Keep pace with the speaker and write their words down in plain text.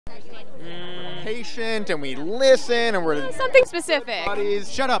Patient, and we listen, and we're something specific.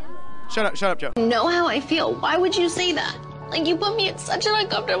 Buddies. Shut up, Joe. You know how I feel. Why would you say that? Like, you put me in such an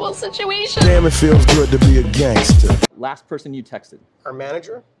uncomfortable situation. Damn, it feels good to be a gangster. Last person you texted. Our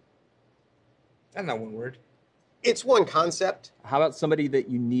manager? That's not one word. It's one concept. How about somebody that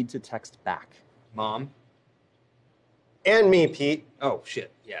you need to text back? Mom. And me, Pete. Oh,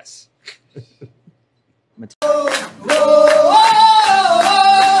 shit. Yes.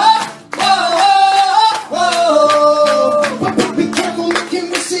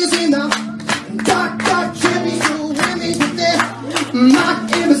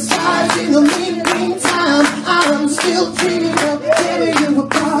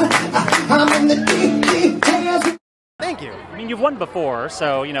 Thank you. I mean, you've won before,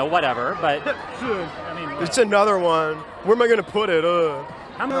 so, you know, whatever, but, I mean... It's another one. Where am I gonna put it?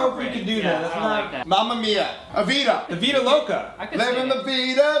 I don't know if we can do that. That's not... that. Mamma mia, Avita. The Vita Loca. I could Living the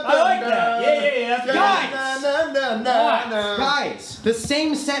Vita. I like that. Yeah, that's Guys. Guys, the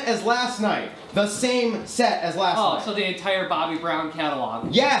same set as last night. The same set as last night. Oh, so the entire Bobby Brown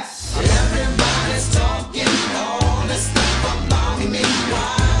catalog. Yes! Everybody's talking all this stuff about me.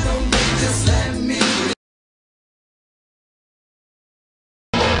 Why don't they just let me...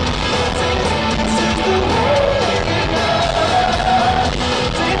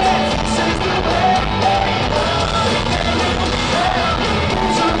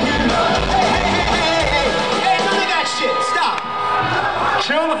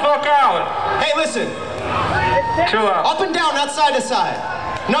 Chill the fuck out. Hey, listen. Chill out. Up and down, not side to side.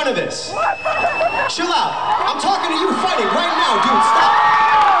 None of this. Chill out. I'm talking to you fighting right now, dude. Stop.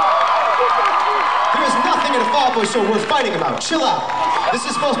 There is nothing in a Fall Out Boy show worth fighting about. Chill out. This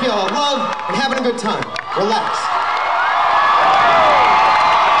is supposed to be all love and having a good time. Relax.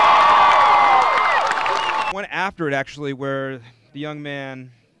 One after it, actually, where the young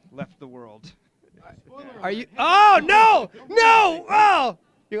man left the world. Are you? Oh, no! No! Oh!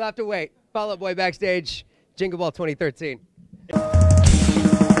 You'll have to wait. Fall Out Boy backstage, Jingle Ball 2013.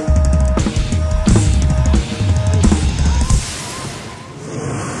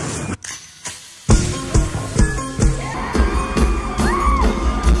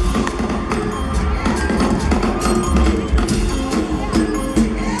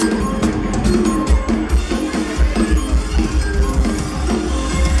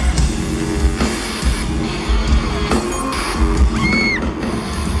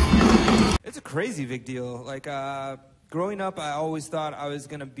 Crazy big deal. Like, growing up, I always thought I was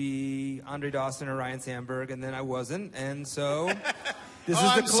gonna be Andre Dawson or Ryan Sandberg, and then I wasn't, and so this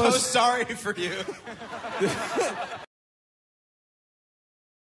is the closest. I'm so sorry for you.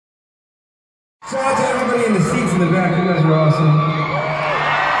 Shout out to everybody in the seats in the back. You guys are awesome.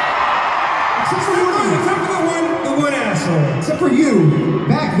 Except for the one asshole. Except for you,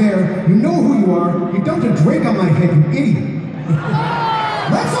 back there, you know who you are. You dumped a drink on my head, you idiot.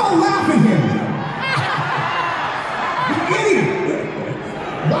 Let's all laugh at him. You idiot.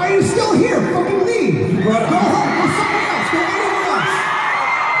 Why are you still here? Fucking leave. Go home. Go somewhere else. Go anywhere else.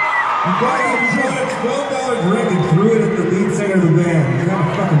 You brought a $12 drink and threw it at the lead singer of the band. You gotta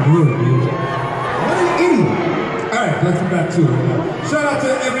fucking do it, dude. What an idiot. Alright, let's get back to it. Shout out to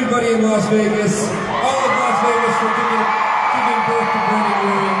everybody in Las Vegas. All of Las Vegas for giving birth to Brandon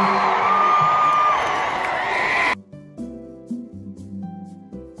Williams.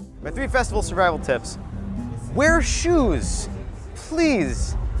 My 3 festival survival tips. Wear shoes.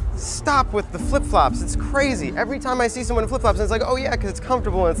 Please stop with the flip-flops. It's crazy. Every time I see someone in flip-flops, it's like, oh yeah, because it's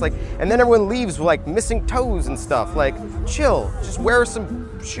comfortable, and it's like, and then everyone leaves with like missing toes and stuff. Like, chill. Just wear some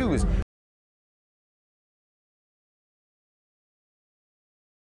shoes.